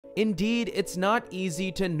Indeed, it's not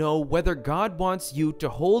easy to know whether God wants you to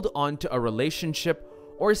hold on to a relationship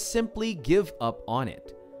or simply give up on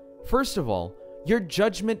it. First of all, your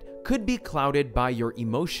judgment could be clouded by your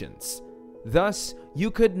emotions. Thus,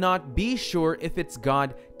 you could not be sure if it's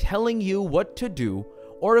God telling you what to do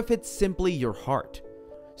or if it's simply your heart.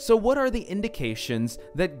 So what are the indications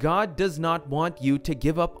that God does not want you to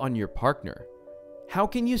give up on your partner? How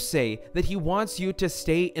can you say that He wants you to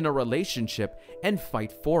stay in a relationship and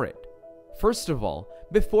fight for it? First of all,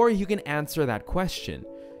 before you can answer that question,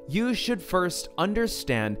 you should first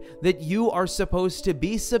understand that you are supposed to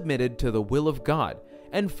be submitted to the will of God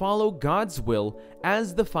and follow God's will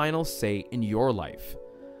as the final say in your life.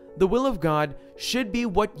 The will of God should be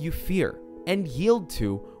what you fear and yield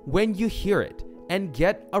to when you hear it and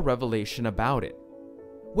get a revelation about it.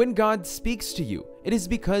 When God speaks to you, it is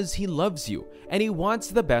because He loves you and He wants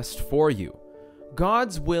the best for you.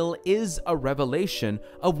 God's will is a revelation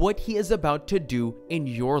of what He is about to do in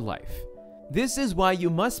your life. This is why you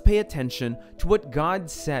must pay attention to what God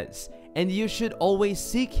says, and you should always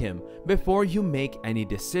seek Him before you make any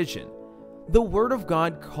decision. The Word of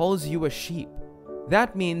God calls you a sheep.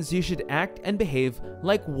 That means you should act and behave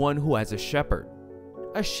like one who has a shepherd.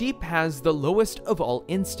 A sheep has the lowest of all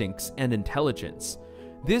instincts and intelligence.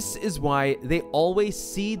 This is why they always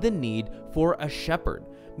see the need for a shepherd,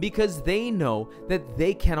 because they know that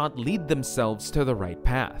they cannot lead themselves to the right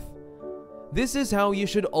path. This is how you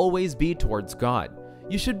should always be towards God.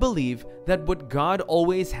 You should believe that what God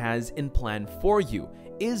always has in plan for you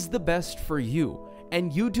is the best for you,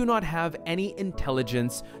 and you do not have any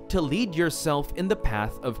intelligence to lead yourself in the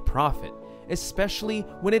path of profit, especially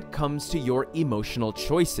when it comes to your emotional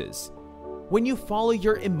choices. When you follow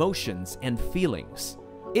your emotions and feelings,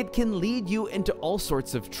 it can lead you into all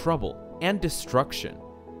sorts of trouble and destruction.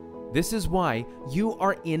 This is why you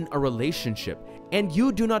are in a relationship and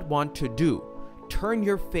you do not want to turn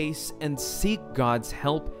your face and seek God's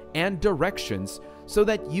help and directions so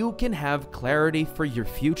that you can have clarity for your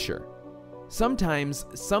future. Sometimes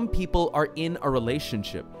some people are in a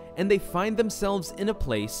relationship and they find themselves in a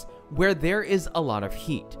place where there is a lot of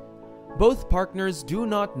heat. Both partners do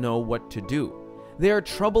not know what to do. They are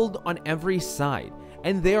troubled on every side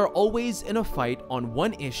and they are always in a fight on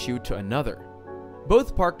one issue to another.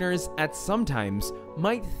 Both partners at some times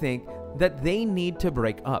might think that they need to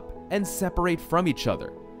break up and separate from each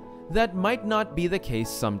other. That might not be the case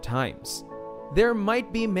sometimes. There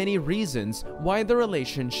might be many reasons why the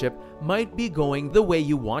relationship might be going the way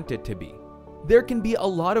you want it to be. There can be a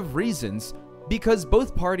lot of reasons because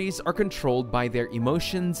both parties are controlled by their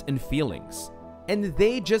emotions and feelings, and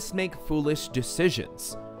they just make foolish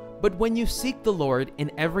decisions. But when you seek the Lord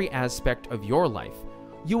in every aspect of your life,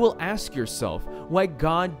 you will ask yourself why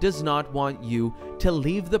God does not want you to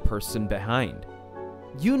leave the person behind.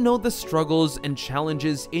 You know the struggles and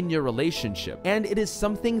challenges in your relationship, and it is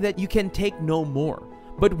something that you can take no more.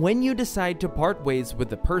 But when you decide to part ways with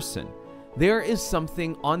the person, there is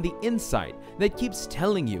something on the inside that keeps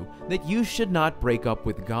telling you that you should not break up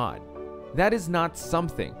with God. That is not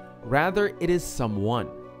something, rather it is someone.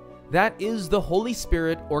 That is the Holy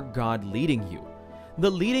Spirit or God leading you. The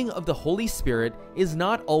leading of the Holy Spirit is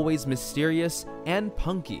not always mysterious and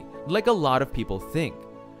punky like a lot of people think.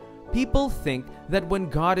 People think that when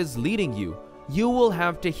God is leading you, you will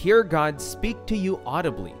have to hear God speak to you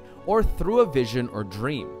audibly or through a vision or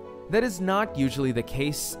dream. That is not usually the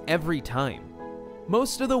case every time.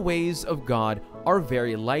 Most of the ways of God are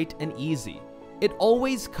very light and easy. It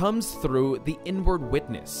always comes through the inward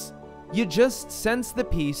witness. You just sense the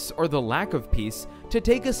peace or the lack of peace to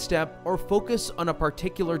take a step or focus on a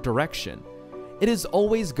particular direction. It is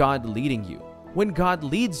always God leading you. When God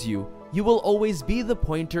leads you, you will always be the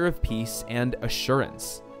pointer of peace and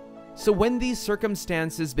assurance. So when these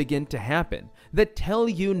circumstances begin to happen that tell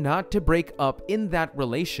you not to break up in that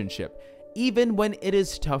relationship, even when it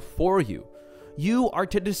is tough for you, you are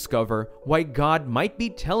to discover why God might be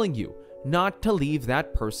telling you not to leave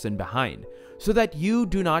that person behind, so that you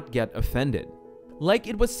do not get offended. Like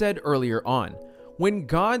it was said earlier on, when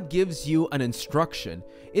God gives you an instruction,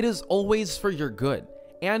 it is always for your good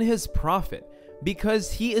and His profit,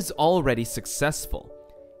 because He is already successful.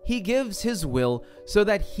 He gives His will so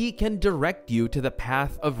that He can direct you to the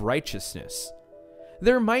path of righteousness.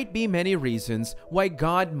 There might be many reasons why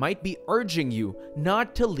God might be urging you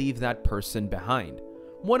not to leave that person behind.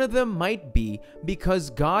 One of them might be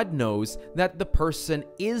because God knows that the person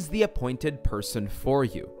is the appointed person for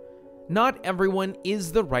you. Not everyone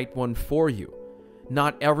is the right one for you.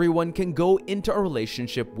 Not everyone can go into a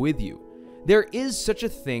relationship with you. There is such a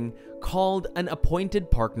thing called an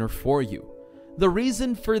appointed partner for you. The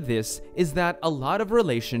reason for this is that a lot of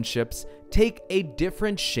relationships take a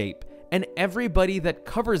different shape, and everybody that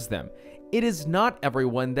covers them, it is not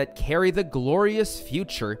everyone that carry the glorious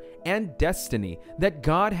future and destiny that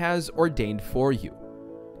God has ordained for you.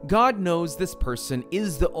 God knows this person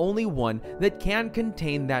is the only one that can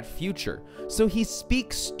contain that future, so He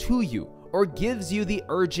speaks to you or gives you the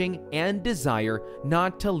urging and desire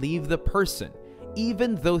not to leave the person,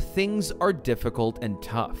 even though things are difficult and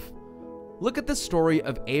tough. Look at the story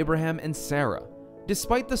of Abraham and Sarah.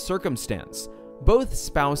 Despite the circumstance, both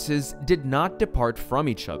spouses did not depart from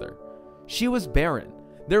each other. She was barren.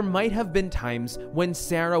 There might have been times when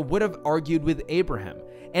Sarah would have argued with Abraham,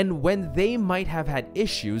 and when they might have had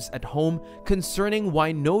issues at home concerning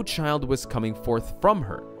why no child was coming forth from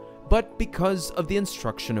her, but because of the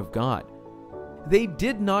instruction of God. They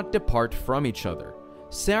did not depart from each other.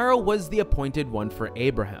 Sarah was the appointed one for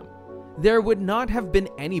Abraham. There would not have been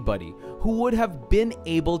anybody who would have been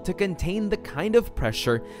able to contain the kind of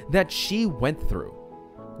pressure that she went through.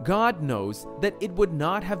 God knows that it would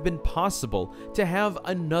not have been possible to have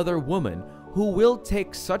another woman who will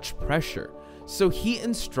take such pressure, so He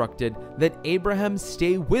instructed that Abraham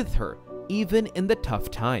stay with her even in the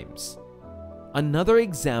tough times. Another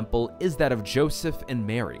example is that of Joseph and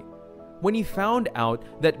Mary. When he found out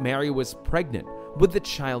that Mary was pregnant with the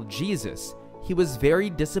child Jesus, he was very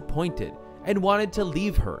disappointed and wanted to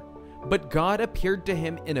leave her, but God appeared to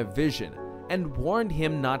him in a vision and warned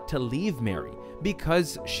him not to leave Mary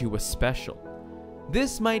because she was special.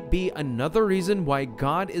 This might be another reason why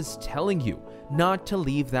God is telling you not to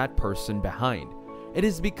leave that person behind. It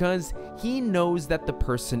is because He knows that the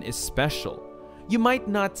person is special. You might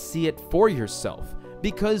not see it for yourself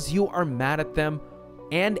because you are mad at them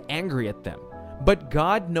and angry at them, but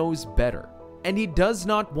God knows better, and He does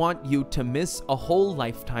not want you to miss a whole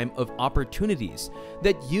lifetime of opportunities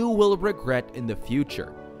that you will regret in the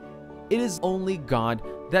future. It is only God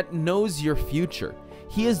that knows your future.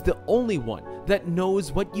 He is the only one that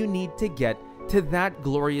knows what you need to get to that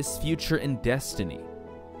glorious future and destiny.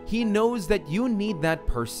 He knows that you need that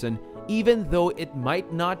person even though it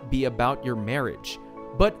might not be about your marriage,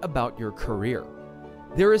 but about your career.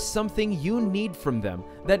 There is something you need from them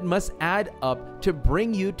that must add up to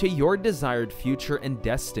bring you to your desired future and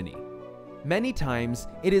destiny. Many times,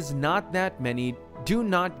 it is not that many do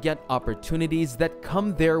not get opportunities that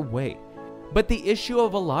come their way. But the issue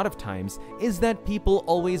of a lot of times is that people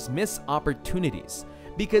always miss opportunities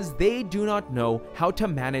because they do not know how to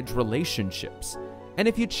manage relationships. And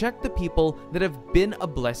if you check the people that have been a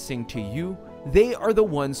blessing to you, they are the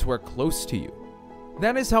ones who are close to you.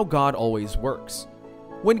 That is how God always works.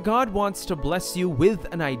 When God wants to bless you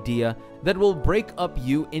with an idea that will break up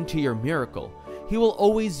you into your miracle, He will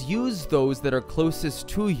always use those that are closest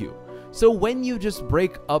to you. So when you just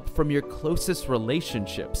break up from your closest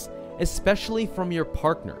relationships, especially from your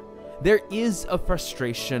partner, there is a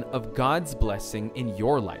frustration of God's blessing in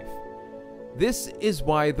your life. This is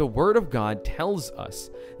why the Word of God tells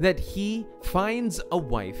us that He finds a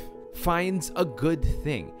wife, finds a good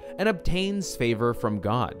thing, and obtains favor from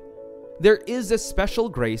God. There is a special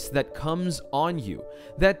grace that comes on you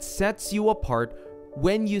that sets you apart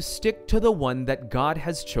when you stick to the one that God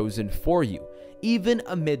has chosen for you, even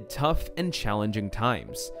amid tough and challenging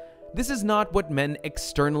times. This is not what men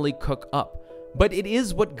externally cook up, but it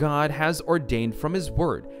is what God has ordained from His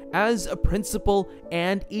Word as a principle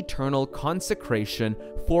and eternal consecration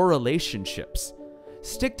for relationships.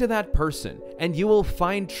 Stick to that person, and you will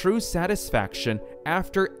find true satisfaction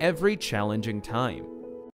after every challenging time.